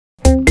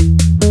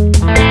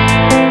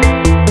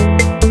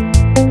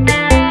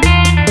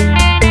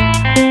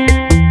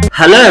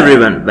Hello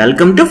everyone,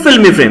 welcome to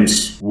Filmy Frames.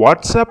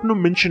 WhatsApp ను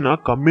మించిన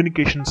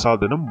communication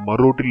సాధనం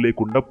మరోటి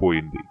లేకుండా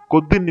పోయింది.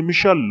 కొద్ది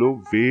నిమిషాల్లో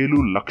వేలు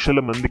లక్షల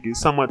మందికి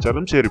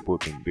సమాచారం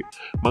చేరిపోతుంది.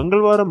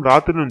 మంగళవారం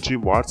రాత్రి నుంచి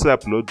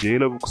వాట్సాప్ లో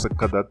జైలవుకుస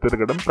కథ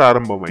తిరగడం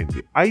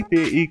ప్రారంభమైంది.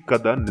 అయితే ఈ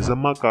కథ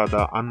నిజమా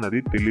కాదా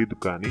అన్నది తెలియదు,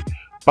 కానీ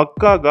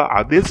పక్కాగా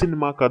అదే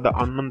సినిమా కథ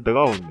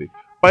అన్నంతగా ఉంది.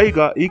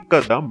 పైగా ఈ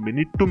కథ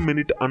మినిట్ టు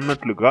మినిట్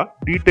అన్నట్లుగా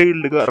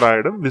డీటెయిల్డ్ గా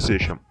రాయడం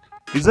విశేషం.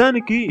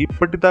 నిజానికి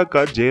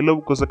ఇప్పటిదాకా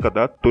జైలవుకుస కథ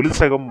తొలి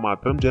సగం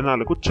మాత్రం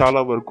జనాలకు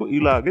చాలా వరకు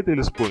ఇలాగే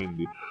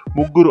తెలిసిపోయింది.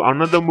 ముగ్గురు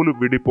అన్నదమ్ములు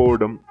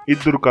విడిపోవడం,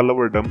 ఇద్దరు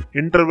కలవడం,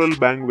 ఇంటర్వెల్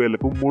బ్యాంగ్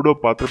వేలకు మూడో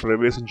పాత్ర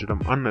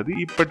ప్రవేశించడం అన్నది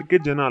ఇప్పటికే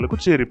జనాలకు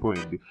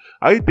చేరిపోయింది.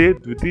 అయితే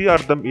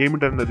ద్వితీయార్థం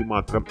ఏమిటన్నది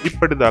మాత్రం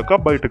ఇప్పటిదాకా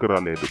బయటకు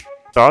రాలేదు.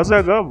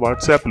 తాజాగా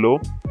వాట్సాప్ లో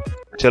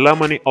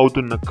చలామణి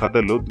అవుతున్న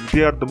కథలో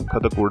ద్వితీయార్థం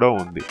కథ కూడా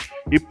ఉంది.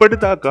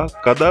 ఇప్పటిదాకా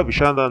కథ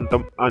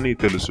విషాదాంతం అని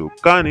తెలుసు,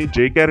 కానీ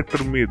జై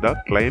క్యారెక్టర్ మీద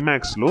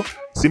క్లైమాక్స్ లో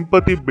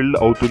సింపతి బిల్డ్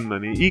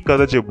అవుతుందని ఈ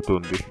కథ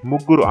చెబుతుంది.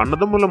 ముగ్గురు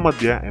అన్నదమ్ముల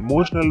మధ్య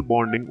ఎమోషనల్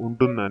బాండింగ్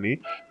ఉంటుందని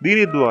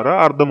దీని ద్వారా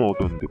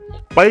అర్థమవుతుంది.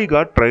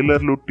 పైగా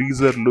ట్రైలర్లు,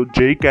 టీజర్లు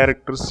జై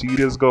క్యారెక్టర్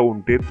సీరియస్ గా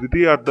ఉంటే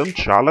ద్వితీయార్థం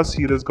చాలా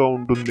సీరియస్ గా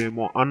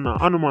ఉంటుందేమో అన్న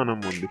అనుమానం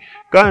ఉంది.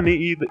 కానీ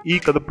ఈ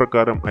కథ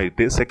ప్రకారం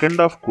అయితే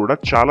సెకండ్ హాఫ్ కూడా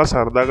చాలా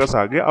సరదాగా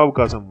సాగే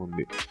అవకాశం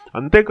ఉంది.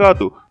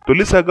 అంతేకాదు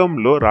తొలి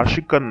సగంలో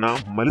రాశి ఖన్నా,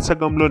 మలి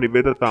సగంలో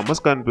నివేద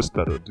థామస్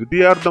కనిపిస్తారు.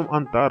 ద్వితీయార్థం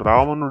అంతా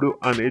రావణుడు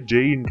అనే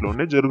జై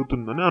ఇంట్లోనే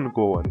జరుగుతుందని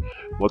అనుకోవాలి.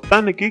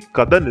 మొత్తానికి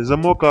కథ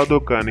నిజమో కాదో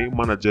కానీ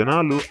మన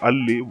జనాలు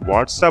అల్లి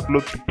వాట్సాప్ లో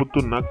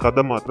తిప్పుతున్న కథ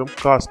మాత్రం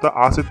కాస్త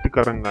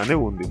ఆసక్తికరంగానే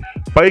ఉంది.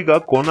 పైగా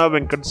కోనా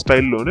వెంకట్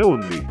స్టైల్లోనే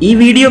ఉంది. ఈ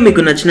వీడియో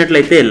మీకు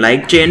నచ్చినట్లయితే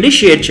లైక్ చేయండి,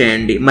 షేర్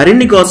చేయండి.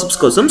 మరిన్ని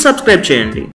గాసిప్స్ కోసం సబ్స్క్రైబ్ చేయండి.